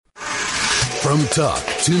From talk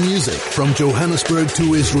to music, from Johannesburg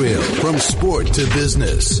to Israel, from sport to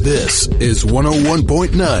business, this is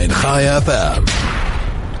 101.9 High FM.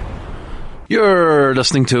 You're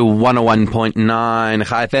listening to 101.9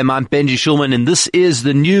 High FM. I'm Benji Shulman, and this is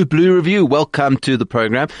the New Blue Review. Welcome to the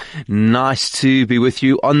program. Nice to be with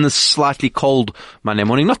you on this slightly cold Monday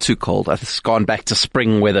morning. Not too cold. It's gone back to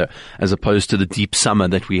spring weather as opposed to the deep summer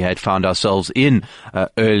that we had found ourselves in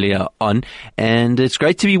earlier on. And it's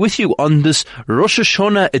great to be with you on this Rosh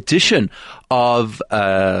Hashanah edition of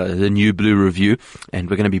the New Blue Review. And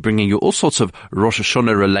we're going to be bringing you all sorts of Rosh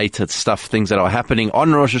Hashanah related stuff, things that are happening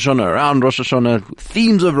on Rosh Hashanah, around Rosh Hashanah,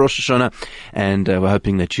 themes of Rosh Hashanah, and we're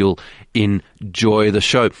hoping that you'll enjoy the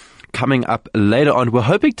show. Coming up later on, we're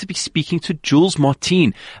hoping to be speaking to Jules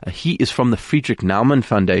Martin. He is from the Friedrich Naumann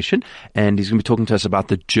Foundation, and he's going to be talking to us about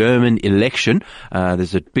the German election.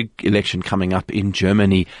 There's a big election coming up in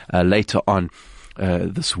Germany later on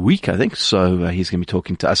this week, I think. So he's going to be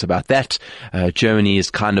talking to us about that. Germany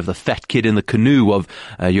is kind of the fat kid in the canoe of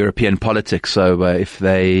European politics. So if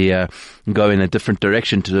they go in a different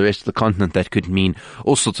direction to the rest of the continent, that could mean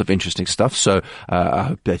all sorts of interesting stuff. So I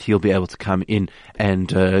hope that he'll be able to come in and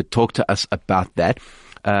talk to us about that.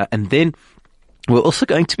 And then we're also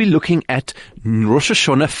going to be looking at Rosh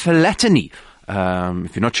Hashanah philately.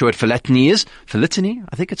 If you're not sure what philately is, I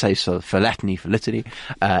think it's so, philately,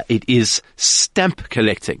 it is stamp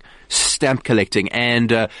collecting.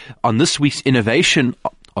 And on this week's innovation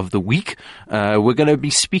of the week, we're going to be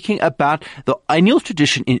speaking about the annual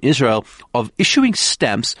tradition in Israel of issuing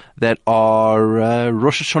stamps that are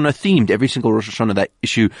Rosh Hashanah themed. Every single Rosh Hashanah they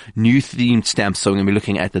issue new themed stamps. So we're going to be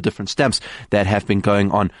looking at the different stamps that have been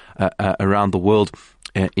going on around the world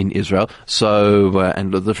in Israel. So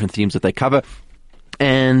and the different themes that they cover.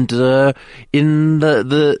 And in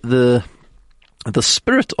the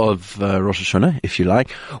spirit of Rosh Hashanah, if you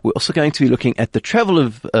like, we're also going to be looking at the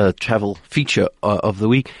travel feature of the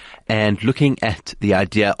week, and looking at the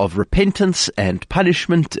idea of repentance and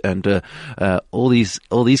punishment and all these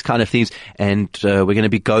kind of things. And we're going to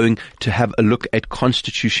be going to have a look at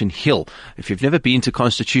Constitution Hill. If you've never been to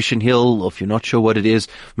Constitution Hill, or if you're not sure what it is,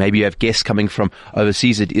 maybe you have guests coming from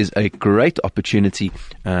overseas, it is a great opportunity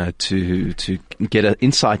to get an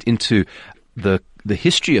insight into the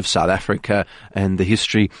history of South Africa and the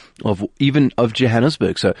history of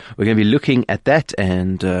Johannesburg. So we're going to be looking at that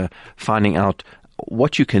and finding out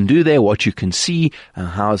what you can do there, what you can see,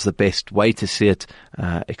 how is the best way to see it,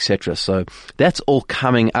 etc. So that's all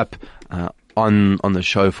coming up on the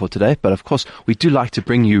show for today. But of course, we do like to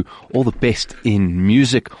bring you all the best in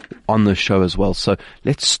music on the show as well. So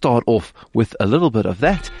let's start off with a little bit of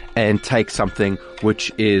that and take something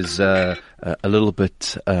which is a little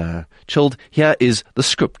bit chilled. Here is The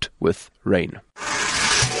Script with Rain.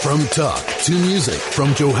 From talk to music,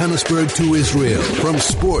 from Johannesburg to Israel, from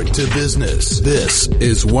sport to business, this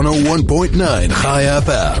is 101.9 High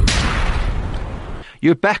FM.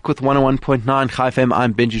 You're back with 101.9 High FM.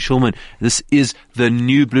 I'm Benji Shulman. This is the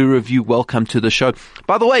New Blue Review. Welcome to the show.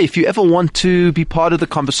 By the way, if you ever want to be part of the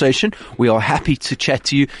conversation, we are happy to chat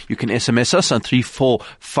to you. You can SMS us on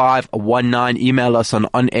 34519, email us on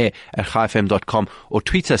onair@highfm.com, or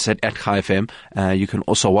tweet us at highfm. You can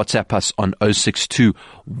also WhatsApp us on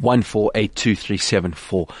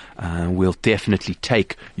 062-1482-374. We'll definitely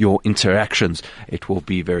take your interactions. It will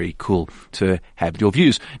be very cool to have your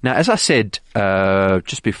views. Now, as I said,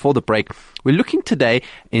 just before the break, we're looking today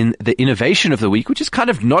in the innovation of the week, which is kind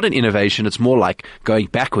of not an innovation. It's more like going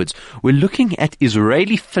backwards. We're looking at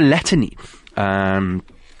Israeli philately. Philately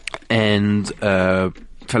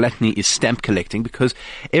is stamp collecting, because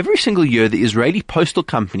every single year the Israeli Postal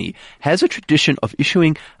Company has a tradition of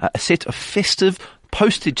issuing a set of festive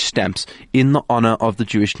postage stamps in the honor of the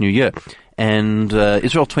Jewish New Year. And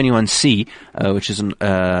Israel 21C, which is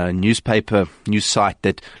a news site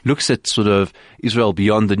that looks at sort of Israel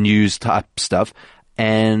beyond the news type stuff,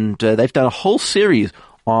 and they've done a whole series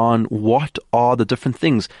on what are the different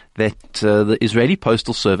things that the Israeli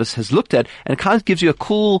Postal Service has looked at, and it kind of gives you a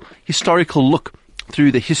cool historical look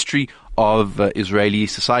through the history of Israeli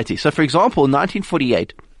society. So, for example, in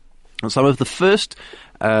 1948, some of the first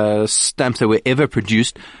stamps that were ever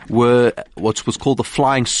produced were what was called the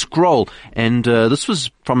Flying Scroll, and this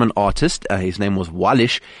was from an artist. His name was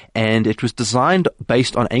Walish, and it was designed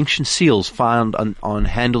based on ancient seals found on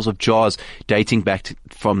handles of jars dating back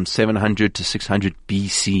from 700 to 600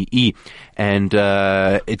 BCE. And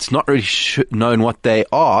it's not really known what they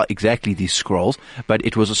are exactly, these scrolls, but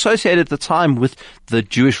it was associated at the time with the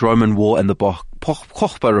Jewish-Roman War and the Bar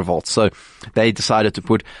Kochba revolt. So they decided to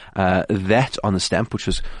put that on the stamp, which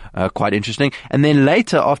was quite interesting. And then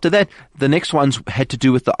later, after that, the next ones had to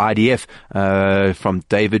do with the IDF from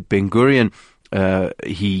David Ben-Gurion.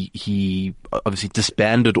 He obviously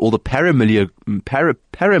disbanded all the paramilitary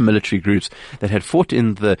groups that had fought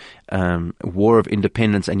in the War of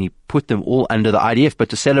Independence, and he put them all under the IDF. But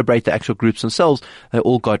to celebrate the actual groups themselves, they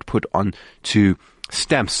all got put on to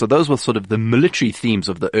stamps. So those were sort of the military themes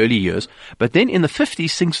of the early years. But then in the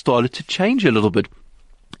 50s, things started to change a little bit,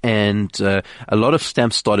 and a lot of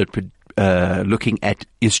stamps started looking at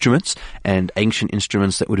instruments and ancient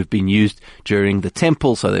instruments that would have been used during the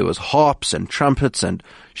temple. So there was harps and trumpets and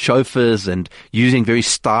shofars, and using very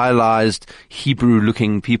stylized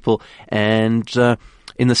Hebrew-looking people. And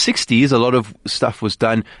in the 60s, a lot of stuff was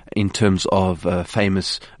done in terms of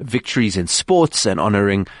famous victories in sports and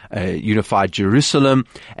honoring unified Jerusalem.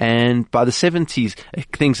 And by the 70s,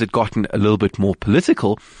 things had gotten a little bit more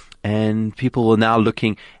political, and people were now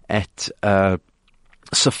looking at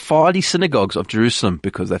Sephardi synagogues of Jerusalem,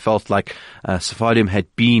 because they felt like Sephardim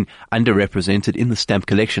had been underrepresented in the stamp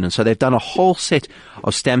collection. And so they've done a whole set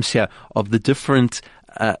of stamps here of the different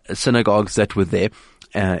synagogues that were there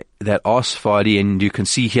that are Sephardi. And you can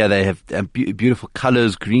see here they have beautiful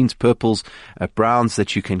colors, greens, purples, browns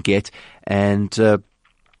that you can get, and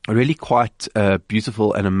really quite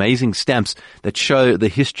beautiful and amazing stamps that show the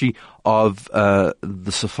history of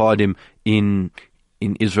the Sephardim in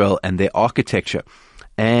Israel and their architecture.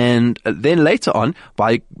 And then later on,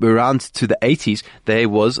 by around to the 80s, there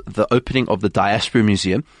was the opening of the Diaspora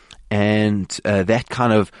Museum, and that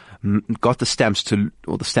kind of got the stamps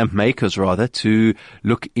or the stamp makers rather, to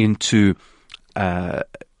look into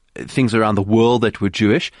things around the world that were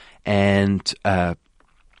Jewish, and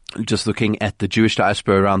just looking at the Jewish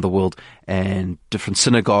diaspora around the world and different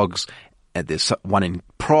synagogues. And there's one in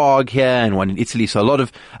Prague here and one in Italy. So a lot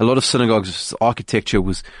of synagogues architecture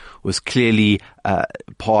was clearly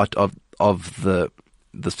part of the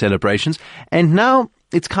celebrations. And now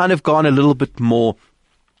it's kind of gone a little bit more,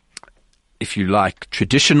 if you like,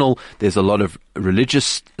 traditional. There's a lot of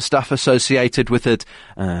religious stuff associated with it.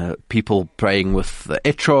 People praying with the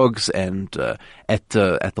etrogs and at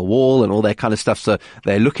the wall and all that kind of stuff. So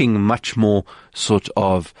they're looking much more sort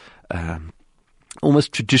of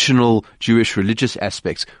almost traditional Jewish religious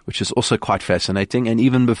aspects, which is also quite fascinating. And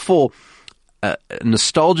even before,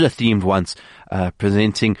 nostalgia-themed ones,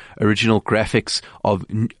 presenting original graphics of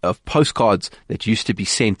postcards that used to be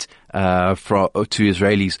sent to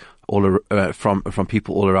Israelis from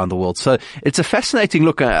people all around the world. So it's a fascinating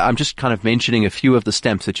look. I'm just kind of mentioning a few of the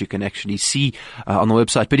stamps that you can actually see on the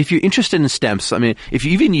website. But if you're interested in stamps, I mean, if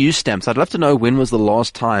you even use stamps, I'd love to know when was the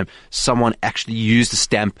last time someone actually used a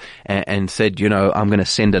stamp and said, I'm going to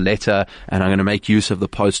send a letter and I'm going to make use of the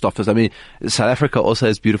post office. I mean, South Africa also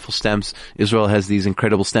has beautiful stamps. Israel has these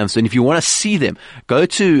incredible stamps. And if you want to see them, go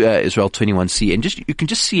to Israel 21C, and you can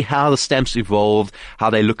just see how the stamps evolved, how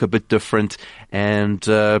they look a bit different. And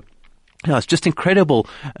it's just incredible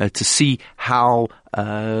to see how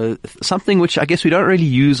something which I guess we don't really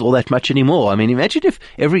use all that much anymore. I mean, imagine if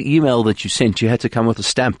every email that you sent, you had to come with a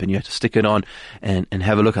stamp and you had to stick it on and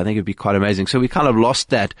have a look. I think it'd be quite amazing. So we kind of lost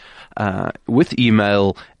that with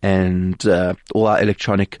email and all our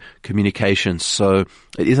electronic communications. So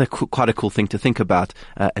it is quite a cool thing to think about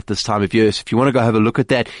at this time of year. So if you want to go have a look at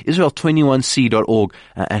that, Israel21c.org,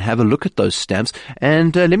 and have a look at those stamps.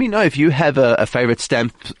 And let me know if you have a favorite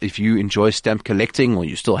stamp, if you enjoy stamp collecting, or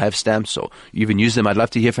you still have stamps, or you even use them. I'd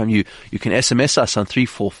love to hear from you. You can SMS us on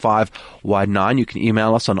 34519. You can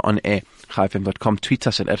email us on onair@chaifm.com, tweet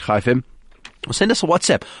us at @chaifm, or send us a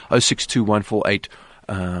WhatsApp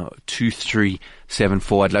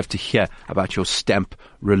 0621482374. I'd love to hear about your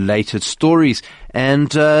stamp-related stories.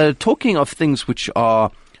 And talking of things which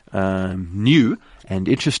are new and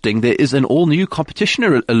interesting, there is an all-new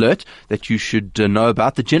competition alert that you should know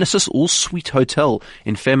about. The Genesis All-Suite Hotel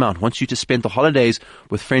in Fairmount wants you to spend the holidays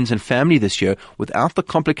with friends and family this year without the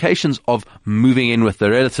complications of moving in with the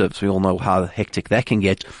relatives. We all know how hectic that can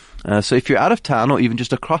get. So if you're out of town or even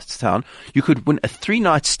just across town, you could win a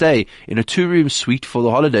 3-night stay in a 2-room suite for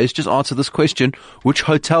the holidays. Just answer this question: which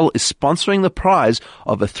hotel is sponsoring the prize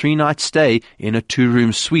of a 3-night stay in a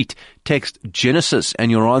 2-room suite? Text Genesis and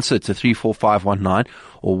your answer to 34519,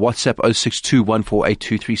 or WhatsApp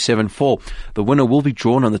 0621482374. The winner will be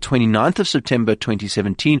drawn on the 29th of September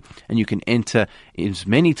 2017, and you can enter as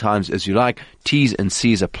many times as you like. T's and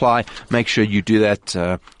C's apply. Make sure you do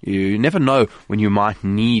that. You never know when you might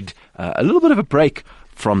need a little bit of a break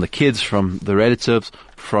from the kids, from the relatives,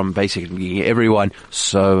 from basically everyone.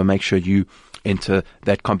 So make sure you enter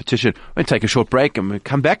that competition. We're going to take a short break, and when we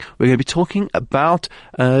come back, we're going to be talking about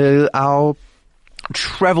our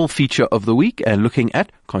travel feature of the week and looking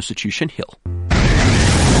at Constitution Hill.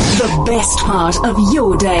 The best part of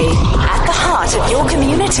your day. At the heart of your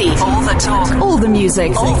community. All the talk. All the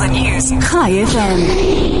music. All the news. High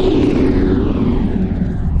FM.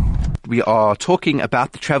 We are talking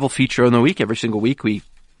about the travel feature of the week. Every single week we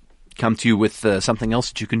come to you with something else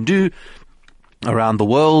that you can do around the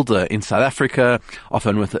world, in South Africa,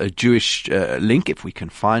 often with a Jewish link if we can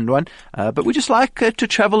find one. But we just like to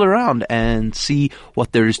travel around and see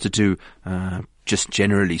what there is to do just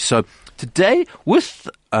generally. So today, with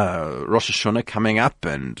Rosh Hashanah coming up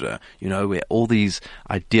and, where all these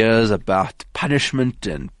ideas about punishment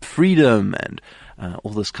and freedom and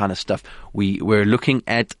all this kind of stuff, we're looking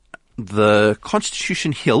at the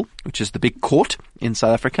Constitution Hill, which is the big court in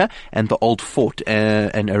South Africa, and the Old Fort,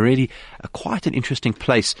 and already quite an interesting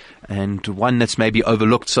place and one that's maybe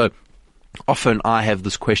overlooked. So often I have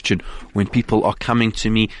this question when people are coming to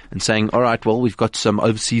me and saying, all right, well, we've got some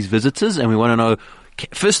overseas visitors and we want to know,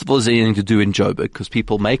 first of all, is there anything to do in Joburg? Because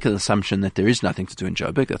people make an assumption that there is nothing to do in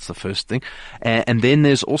Joburg. That's the first thing. And then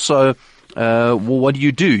there's also, well, what do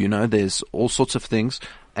you do? There's all sorts of things,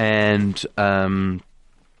 and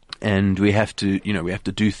we have to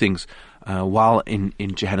do things while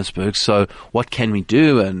in Johannesburg. So what can we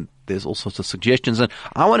do? And there's all sorts of suggestions. And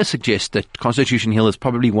I want to suggest that Constitution Hill is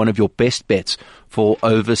probably one of your best bets for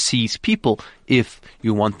overseas people if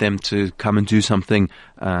you want them to come and do something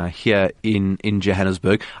here in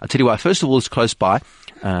Johannesburg. I'll tell you why. First of all, it's close by.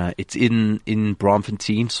 It's in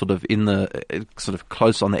Braamfontein, sort of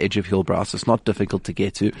close on the edge of Hillbrow, so it's not difficult to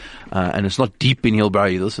get to, and it's not deep in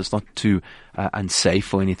Hillbrow either, so it's not too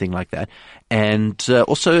unsafe or anything like that. And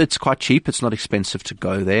also, it's quite cheap; it's not expensive to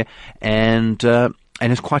go there, and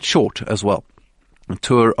it's quite short as well. A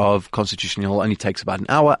tour of Constitution Hill only takes about an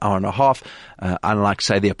hour and a half, unlike,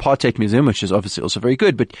 say, the Apartheid Museum, which is obviously also very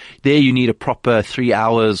good, but there you need a proper 3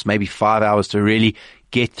 hours, maybe 5 hours to really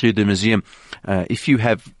get through the museum. If you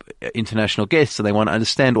have international guests and they want to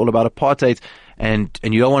understand all about apartheid and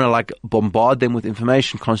you don't want to bombard them with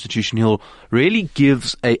information, Constitution Hill really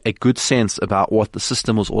gives a good sense about what the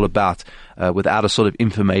system was all about without a sort of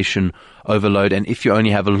information overload, and if you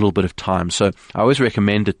only have a little bit of time. So I always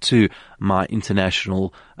recommend it to my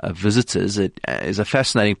international visitors. It is a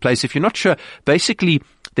fascinating place. If you're not sure, basically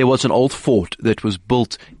there was an old fort that was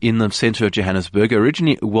built in the center of Johannesburg.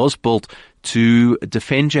 Originally it was built to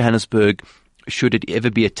defend Johannesburg should it ever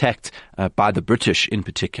be attacked by the British in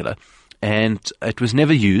particular. And it was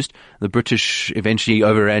never used. The British eventually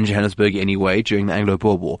overran Johannesburg anyway during the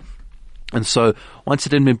Anglo-Boer War. And so once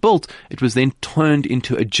it had been built, it was then turned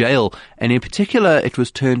into a jail. And in particular, it was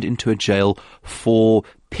turned into a jail for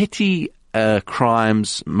petty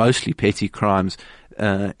crimes, mostly petty crimes,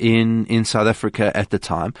 in South Africa at the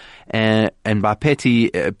time, and by petty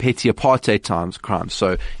apartheid crimes.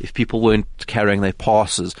 So if people weren't carrying their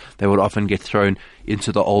passes, they would often get thrown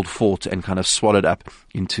into the old fort and kind of swallowed up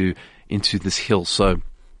into this hill. So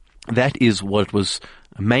that is what it was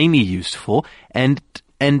mainly used for. And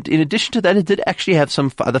in addition to that, it did actually have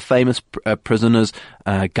some other famous prisoners.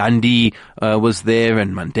 Gandhi was there,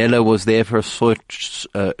 and Mandela was there for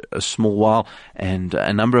a small while, and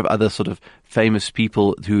a number of other sort of famous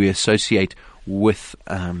people who we associate with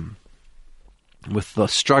the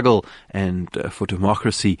struggle and for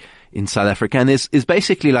democracy in South Africa. And there's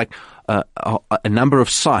basically like a number of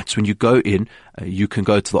sites. When you go in, you can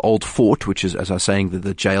go to the old fort, which is, as I was saying,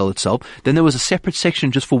 the jail itself. Then there was a separate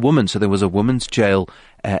section just for women. So there was a women's jail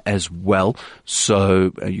as well.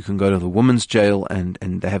 So you can go to the women's jail, and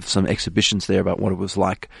they have some exhibitions there about what it was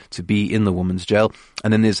like to be in the women's jail.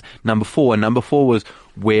 And then there's number 4. And number 4 was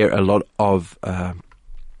where a lot of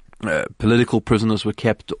political prisoners were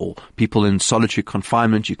kept, or people in solitary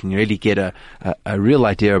confinement. You can really get a real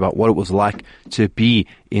idea about what it was like to be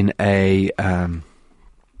in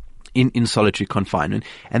in solitary confinement.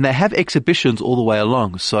 And they have exhibitions all the way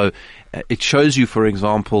along. So it shows you, for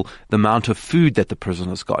example, the amount of food that the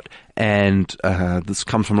prisoners got. And this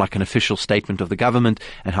comes from like an official statement of the government,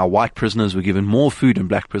 and how white prisoners were given more food and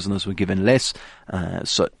black prisoners were given less.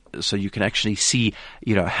 So you can actually see,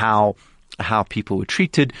 how people were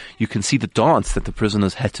treated. You can see the dance that the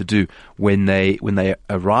prisoners had to do when they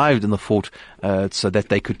arrived in the fort, so that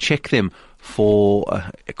they could check them for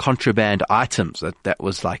contraband items. That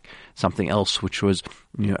was like something else, which was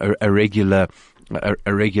a regular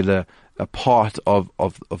a part of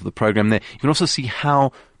the program there. You can also see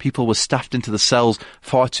how people were stuffed into the cells,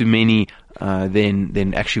 far too many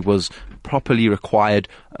than actually was properly required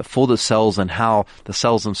for the cells, and how the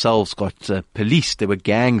cells themselves got policed. There were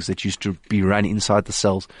gangs that used to be run inside the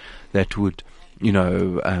cells that would,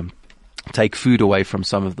 take food away from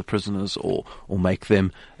some of the prisoners, or make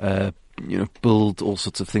them build all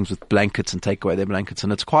sorts of things with blankets and take away their blankets.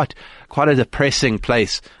 And it's quite a depressing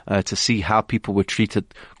place to see how people were treated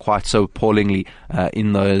quite so appallingly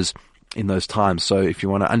in those times. So if you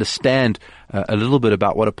want to understand a little bit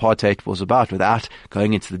about what apartheid was about without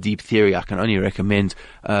going into the deep theory, I can only recommend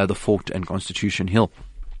The Fort and Constitution Hill.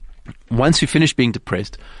 Once you finish being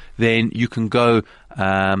depressed, then you can go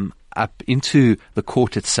up into the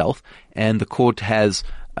court itself, and the court has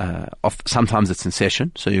sometimes it's in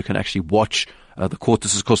session, so you can actually watch the court.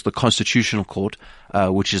 This is, of course, the Constitutional Court,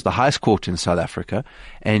 which is the highest court in South Africa,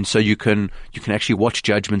 and so you can actually watch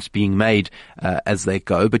judgments being made as they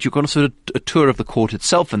go. But you can also do a tour of the court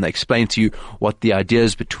itself, and they explain to you what the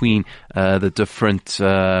ideas between the different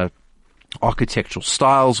architectural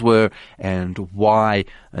styles were, and why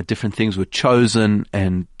different things were chosen,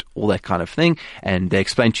 and all that kind of thing. And they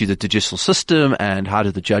explain to you the judicial system and how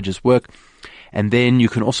do the judges work. And then you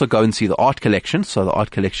can also go and see the art collection. So the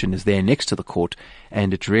art collection is there next to the court,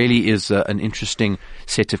 and it really is an interesting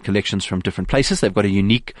set of collections from different places. They've got a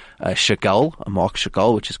unique Chagall, a Marc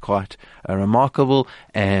Chagall, which is quite remarkable,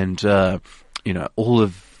 and all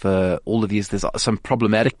of these. There's some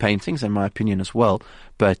problematic paintings, in my opinion, as well.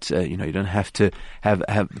 But you don't have to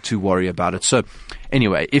have to worry about it. So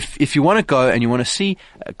anyway, if you want to go and you want to see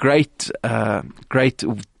a great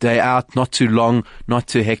day out, not too long, not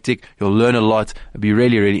too hectic, you'll learn a lot. It'll be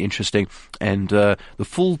really, really interesting. And the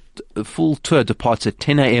full tour departs at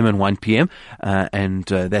 10 a.m. and 1 p.m. And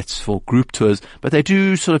that's for group tours. But they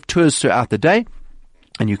do sort of tours throughout the day,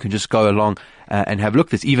 and you can just go along and have a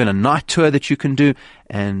look. There's even a night tour that you can do.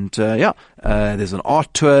 And there's an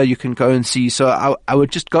art tour you can go and see. So I would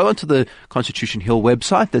just go onto the Constitution Hill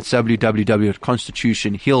website. That's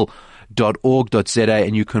www.constitutionhill.org.za,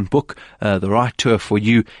 and you can book the right tour for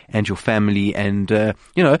you and your family. And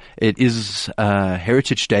it is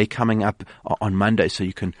Heritage Day coming up on Monday, so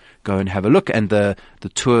you can go and have a look. And the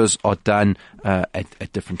tours are done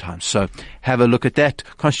at different times. So have a look at that,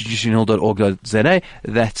 constitutionhill.org.za.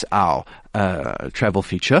 That's our travel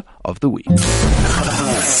feature of the week.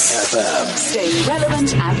 Stay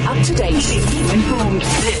relevant and up to date. Keep you informed.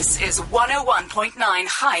 This is 101.9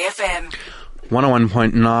 High FM.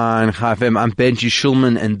 101.9 High FM. I'm Benji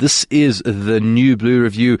Shulman, and this is the New Blue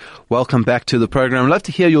Review. Welcome back to the program. I'd love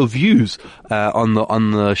to hear your views on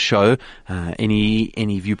the show.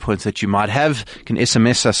 Any viewpoints that you might have. You can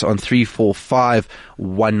SMS us on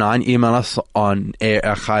 34519. Email us on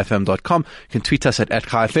air@highfm.com. You can tweet us at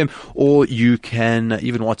 @highfm, or you can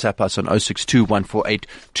even WhatsApp us on 062 148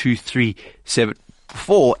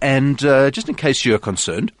 2374. And just in case you're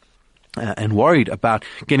concerned and worried about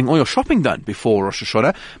getting all your shopping done before Rosh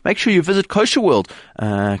Hashanah, make sure you visit Kosher World.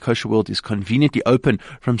 Kosher World is conveniently open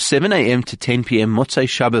from 7 a.m. to 10 p.m. Motzei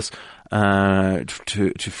Shabbos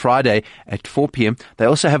to Friday at 4 p.m. They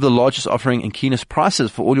also have the largest offering and keenest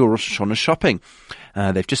prices for all your Rosh Hashanah shopping.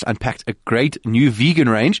 They've just unpacked a great new vegan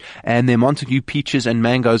range, and their Montague peaches and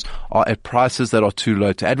mangoes are at prices that are too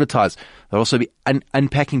low to advertise. They'll also be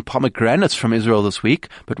unpacking pomegranates from Israel this week,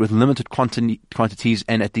 but with limited quantities,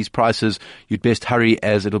 and at these prices, you'd best hurry,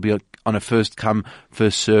 as it'll be on a first-come,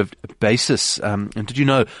 first-served basis. And did you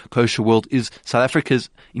know Kosher World is South Africa's,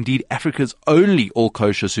 indeed Africa's only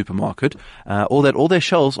all-kosher supermarket? All their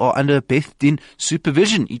shelves are under Beth Din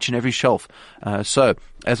supervision, each and every shelf. So,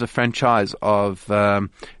 as a franchise of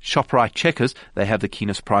ShopRite Checkers, they have the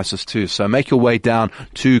keenest prices too. So make your way down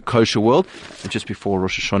to Kosher World just before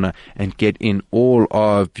Rosh Hashanah and get in all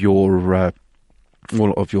of your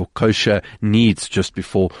kosher needs just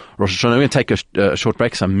before Rosh Hashanah. We're going to take a short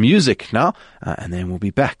break, some music now, and then we'll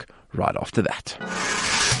be back right after that.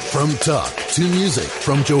 From talk to music,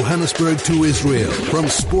 from Johannesburg to Israel, from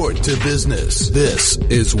sport to business, this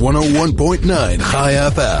is 101.9 High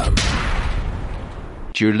FM.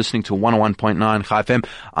 You're listening to 101.9 High FM.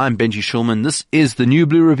 I'm Benji Shulman. This is the New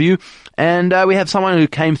Blue Review, and we have someone who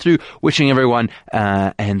came through wishing everyone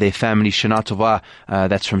and their family Shana Tova.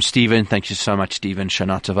 That's from Stephen. Thank you so much, Stephen.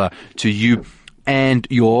 Shana Tova to you and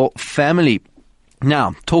your family.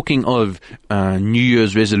 Now, talking of New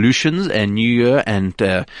Year's resolutions and New Year and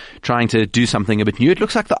trying to do something a bit new, it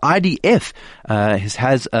looks like the IDF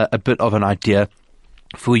has a bit of an idea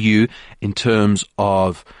for you in terms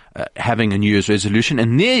of having a New Year's resolution.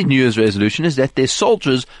 And their New Year's resolution is that their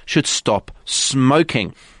soldiers should stop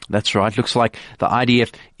smoking. That's right. Looks like the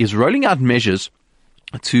IDF is rolling out measures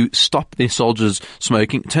to stop their soldiers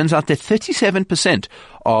smoking. It turns out that 37%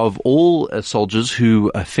 of all soldiers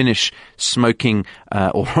who finish smoking,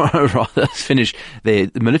 or rather finish their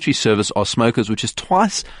military service, are smokers, which is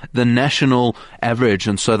twice the national average.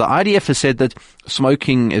 And so the IDF has said that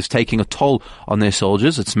smoking is taking a toll on their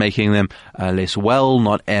soldiers. It's making them less well,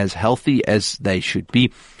 not as healthy as they should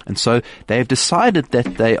be. And so they have decided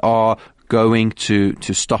that they are going to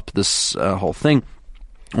stop this whole thing.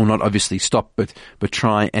 Or not obviously stop, but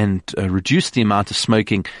try and reduce the amount of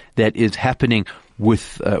smoking that is happening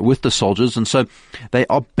with the soldiers. And so they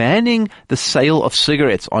are banning the sale of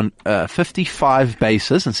cigarettes on 55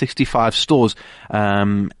 bases and 65 stores,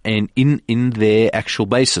 and in their actual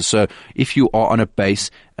bases. So if you are on a base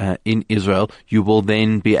in Israel, you will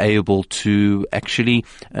then be able to actually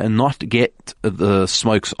not get the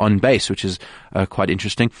smokes on base, which is quite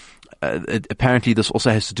interesting. Apparently this also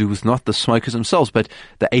has to do with not the smokers themselves, but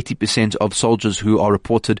the 80% of soldiers who are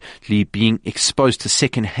reportedly being exposed to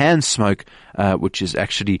second-hand smoke, which is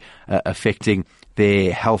actually affecting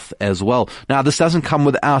their health as well. Now, this doesn't come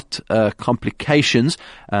without complications,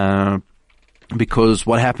 because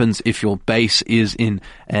what happens if your base is in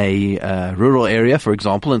a rural area, for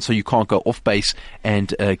example, and so you can't go off base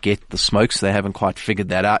and get the smokes. They haven't quite figured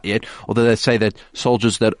that out yet, although they say that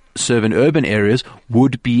soldiers that serve in urban areas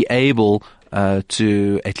would be able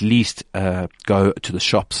to at least go to the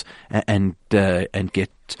shops and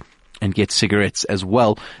get cigarettes as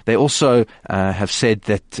well. They also have said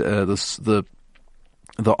that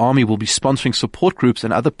the army will be sponsoring support groups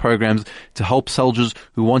and other programs to help soldiers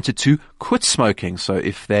who wanted to quit smoking. So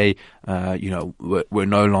if they, were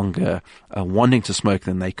no longer wanting to smoke,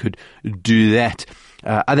 then they could do that.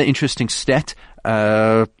 Other interesting stat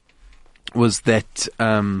was that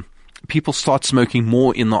people start smoking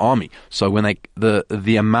more in the army. So when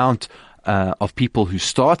the amount of people who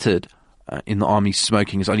started in the army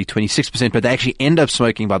smoking is only 26%, but they actually end up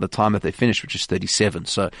smoking by the time that they finish, which is 37%.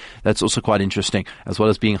 So that's also quite interesting. As well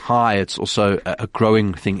as being high, it's also a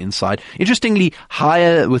growing thing inside. Interestingly,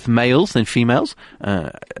 higher with males than females.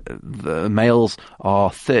 The males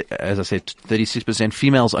are, as I said, 36%.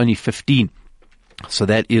 Females only 15%. So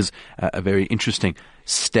that is a very interesting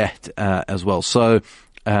stat as well. So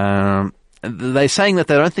they're saying that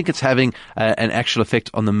they don't think it's having an actual effect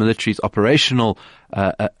on the military's operational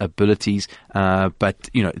abilities, but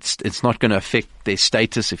it's not going to affect their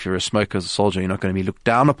status. If you're a smoker as a soldier, you're not going to be looked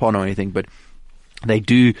down upon or anything, but they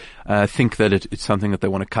do think that it's something that they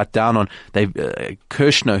want to cut down on.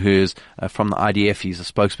 Kirshner, who is from the IDF, he's a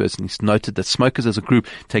spokesperson, he's noted that smokers as a group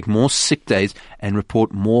take more sick days and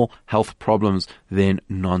report more health problems than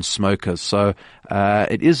non-smokers. So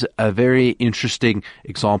it is a very interesting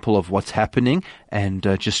example of what's happening, and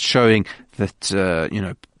just showing that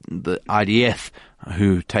the IDF,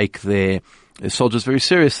 who take their soldiers very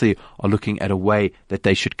seriously, are looking at a way that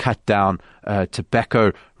they should cut down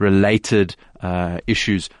tobacco-related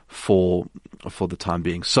issues for the time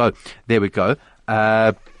being. So there we go.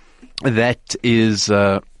 That is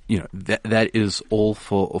that is all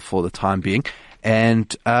for the time being.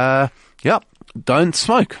 And don't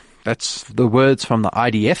smoke. That's the words from the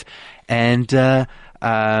IDF. And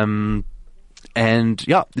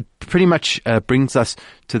it pretty much brings us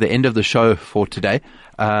to the end of the show for today.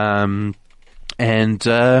 And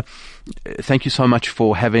thank you so much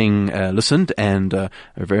for having listened, and I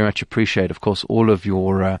very much appreciate, of course, all of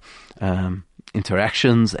your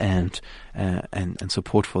interactions and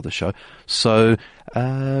support for the show. So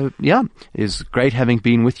it's great having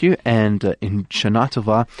been with you, and in Shana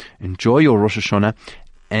Tova, enjoy your Rosh Hashanah,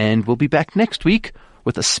 and we'll be back next week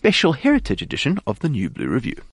with a special Heritage edition of the New Blue Review.